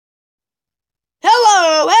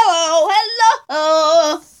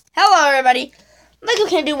everybody? Michael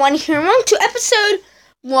can do one here. Welcome to episode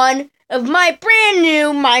 1 of my brand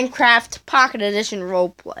new Minecraft Pocket Edition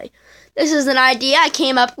roleplay. This is an idea I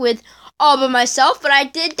came up with all by myself, but I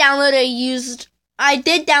did download a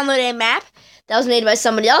map that was made by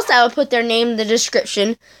somebody else. I will put their name in the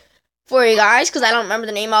description for you guys, because I don't remember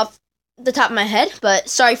the name off the top of my head, but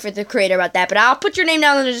sorry for the creator about that. But I'll put your name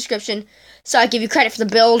down in the description so I give you credit for the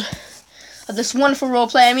build of this wonderful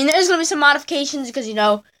roleplay. I mean, there's going to be some modifications because, you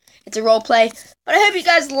know, it's a roleplay. But I hope you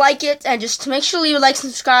guys like it, and just make sure you like,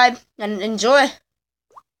 subscribe, and enjoy.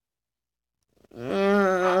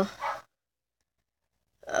 What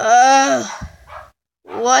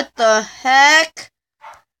the heck?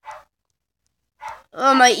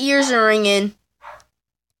 Oh, my ears are ringing.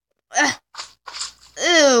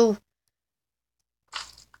 Ew.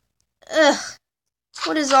 Ugh.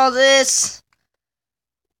 What is all this?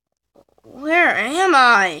 Where am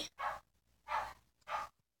I?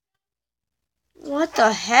 What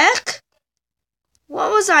the heck? What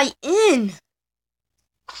was I in?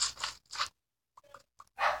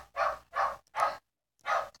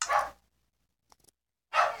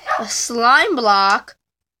 A slime block?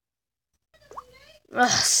 Ugh.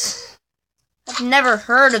 I've never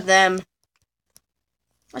heard of them.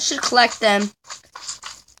 I should collect them.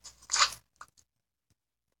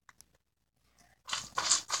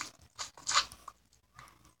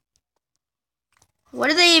 What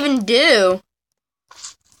do they even do?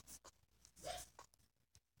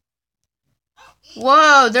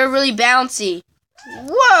 Whoa, they're really bouncy.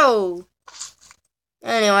 Whoa!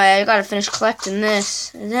 Anyway, I gotta finish collecting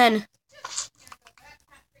this. And then...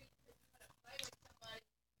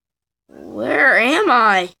 where am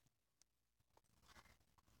I?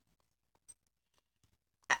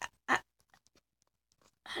 I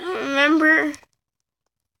don't remember.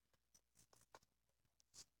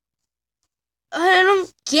 I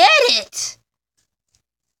don't get it.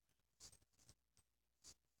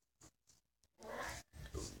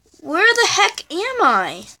 Where the heck am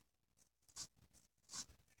I?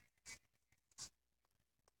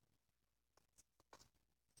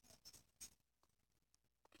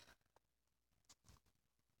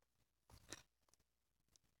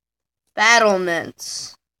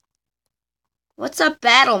 Battlements. What's a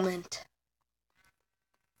battlement?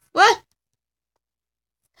 What?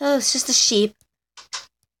 Oh, it's just a sheep.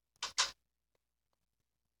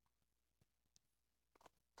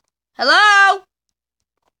 Hello?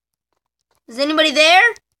 Is anybody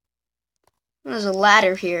there? There's a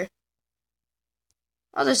ladder here.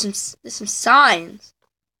 Oh, there's some signs.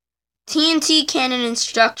 TNT cannon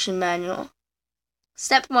instruction manual.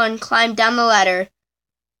 Step 1, climb down the ladder.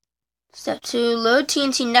 Step 2, load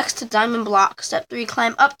TNT next to diamond block. Step 3,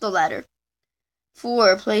 climb up the ladder.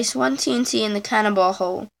 4, place 1 TNT in the cannonball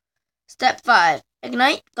hole. Step 5,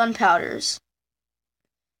 ignite gunpowders.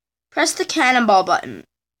 Press the cannonball button.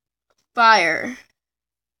 Fire.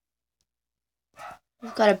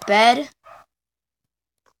 We've got a bed.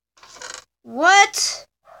 What?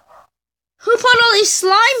 Who put all these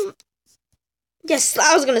slime... yes,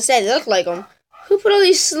 I was gonna say, they look like them. Who put all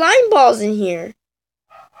these slime balls in here?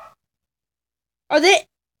 Are they...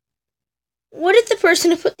 what if the person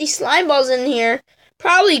who put these slime balls in here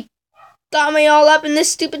probably got me all up in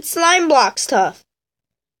this stupid slime block stuff?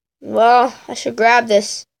 Well, I should grab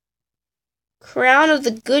this. Crown of the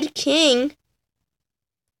Good King?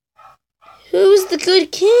 Who's the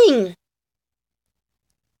Good King?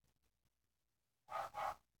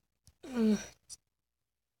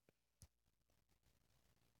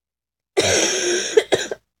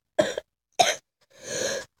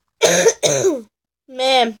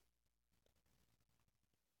 Man,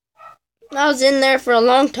 I was in there for a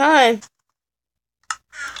long time.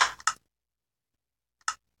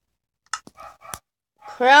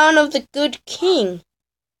 Crown of the Good King.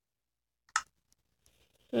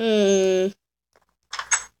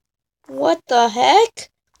 What the heck?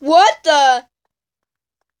 What the?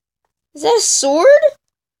 Is that a sword?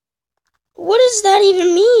 What does that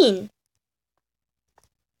even mean?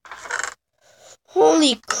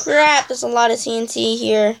 Holy crap, there's a lot of TNT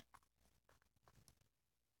here.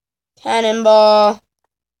 Cannonball.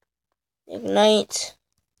 Ignite.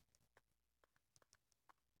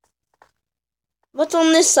 What's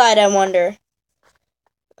on this side, I wonder?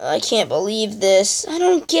 I can't believe this. I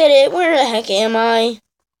don't get it. Where the heck am I?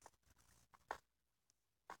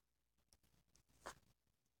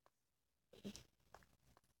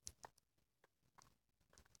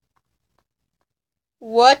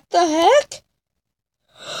 What the heck?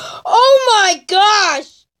 Oh my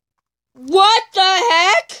gosh! What the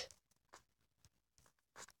heck?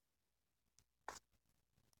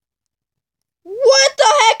 What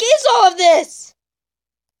the heck is all of this?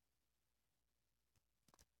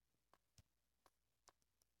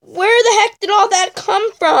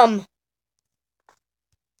 come from?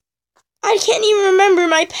 I can't even remember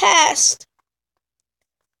my past.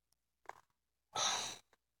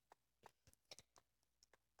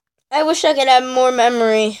 I wish I could have more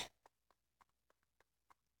memory.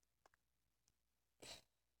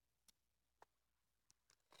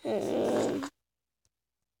 I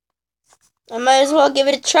might as well give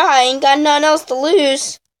it a try. Ain't got nothing else to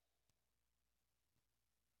lose.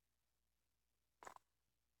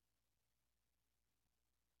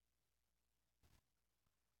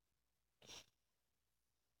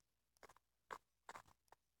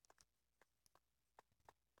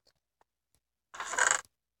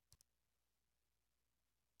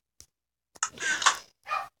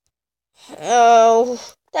 Oh,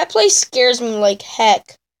 that place scares me like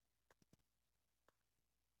heck.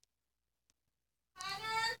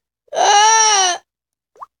 Ah!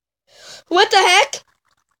 What the heck?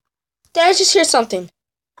 Did I just hear something?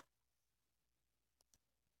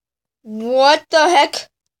 What the heck?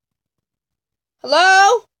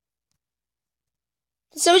 Hello?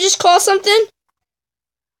 Did someone just call something?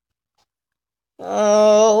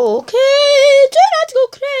 Okay, try not to go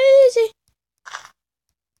crazy.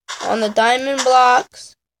 On the diamond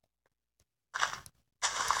blocks.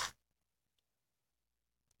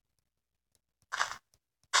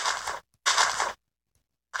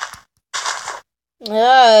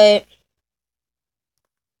 Alright.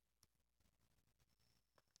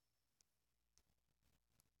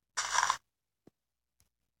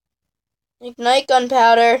 Ignite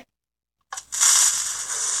gunpowder.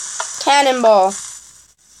 Cannonball.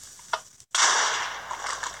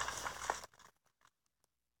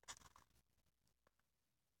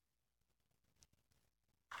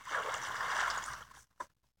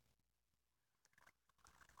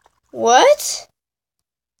 What?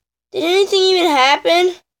 Did anything even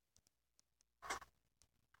happen?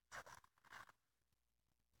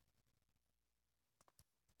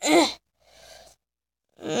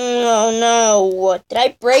 Oh no, what? Did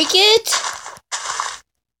I break it?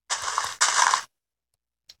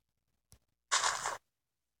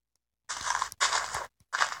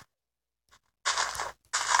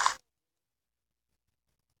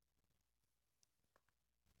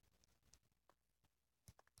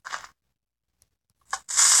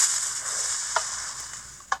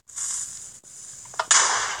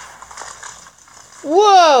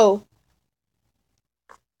 Whoa!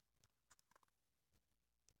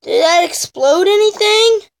 Did that explode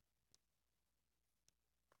anything?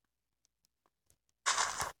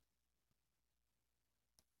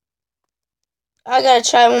 I gotta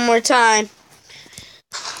try one more time.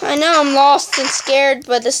 I know I'm lost and scared,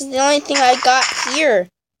 but this is the only thing I got here.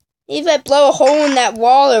 Maybe if I blow a hole in that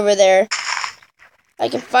wall over there, I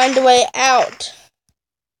can find a way out.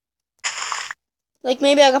 Like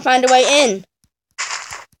maybe I can find a way in.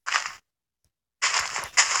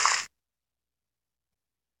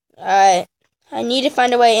 Alright. I need to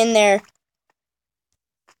find a way in there.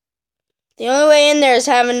 The only way in there is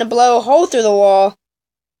having to blow a hole through the wall.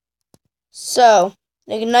 So,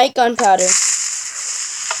 ignite gunpowder.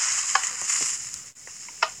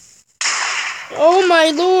 Oh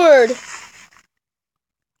my lord!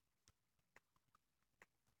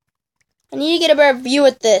 I need to get a better view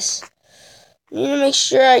at this. I need to make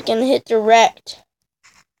sure I can hit direct.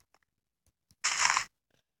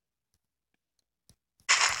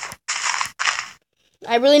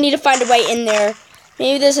 I really need to find a way in there.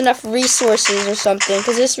 Maybe there's enough resources or something.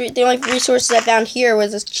 Because the only resources I found here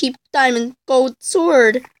was this cheap diamond gold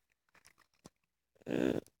sword.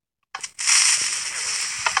 It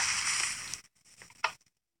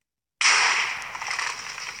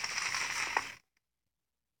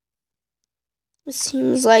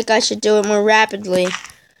seems like I should do it more rapidly.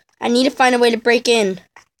 I need to find a way to break in.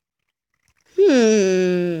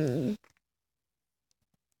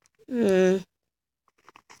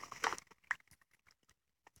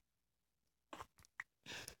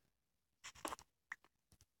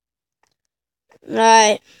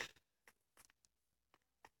 Right.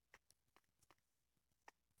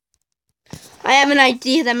 I have an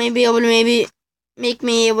idea that may be able to maybe make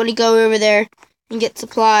me able to go over there and get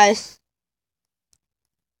supplies.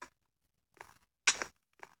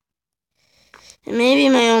 It may be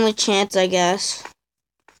my only chance, I guess,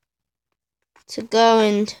 to go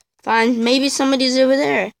and find maybe somebody's over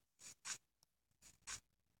there.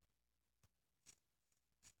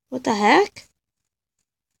 What the heck?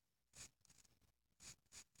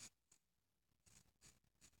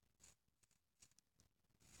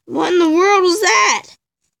 What in the world was that?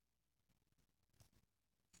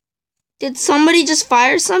 Did somebody just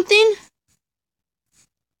fire something?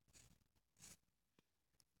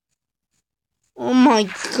 Oh my my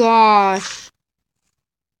gosh.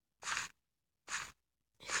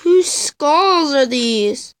 Whose skulls are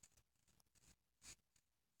these?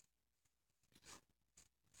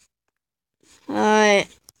 Alright.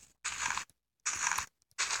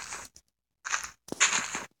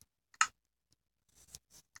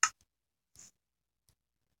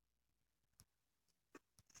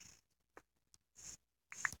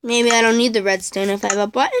 Maybe I don't need the redstone if I have a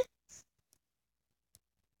button.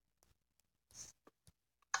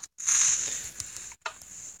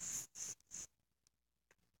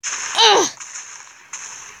 Ugh.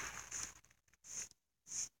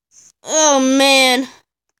 Oh, man.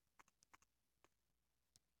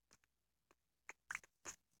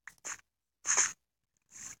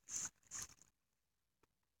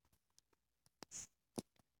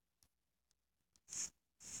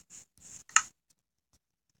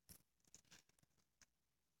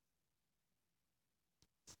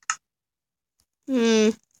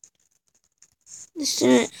 This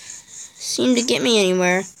didn't seem to get me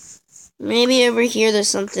anywhere. Maybe over here there's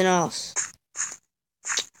something else.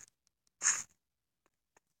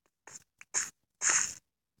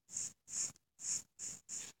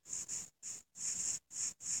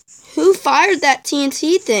 Who fired that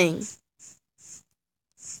TNT thing?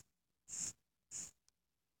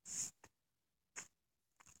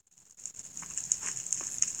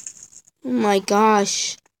 Oh my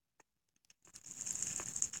gosh.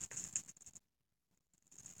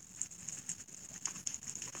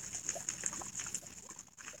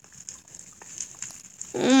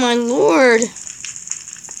 Oh my lord.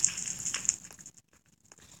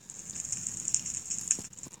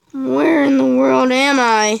 Where in the world am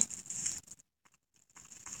I?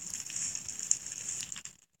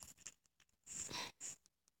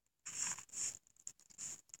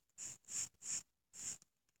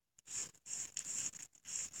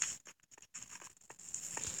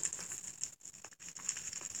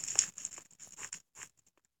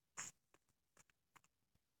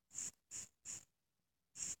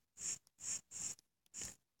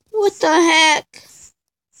 What the heck?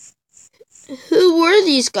 Who were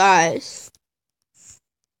these guys?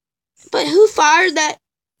 But who fired that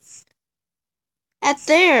at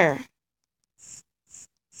there?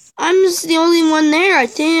 I'm just the only one there, I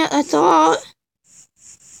thought.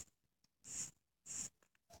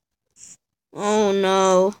 Oh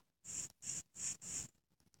no.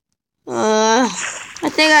 I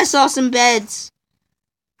think I saw some beds.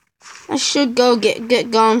 I should go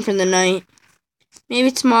get going for the night. Maybe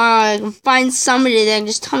tomorrow I can find somebody that can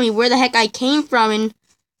just tell me where the heck I came from and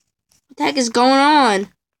what the heck is going on.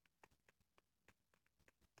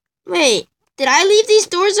 Wait, did I leave these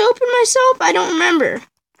doors open myself? I don't remember.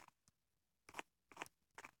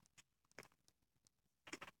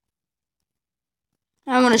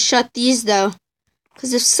 I want to shut these though,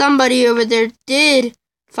 because if somebody over there did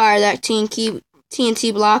fire that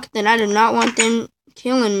TNT block, then I do not want them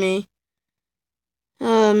killing me.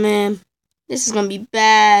 Oh man, this is gonna be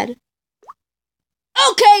bad.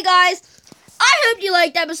 Okay, guys, I hope you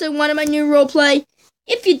liked episode 1 of my new roleplay.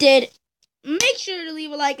 If you did, make sure to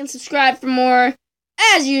leave a like and subscribe for more,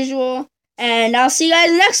 as usual. And I'll see you guys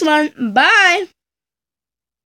in the next one. Bye!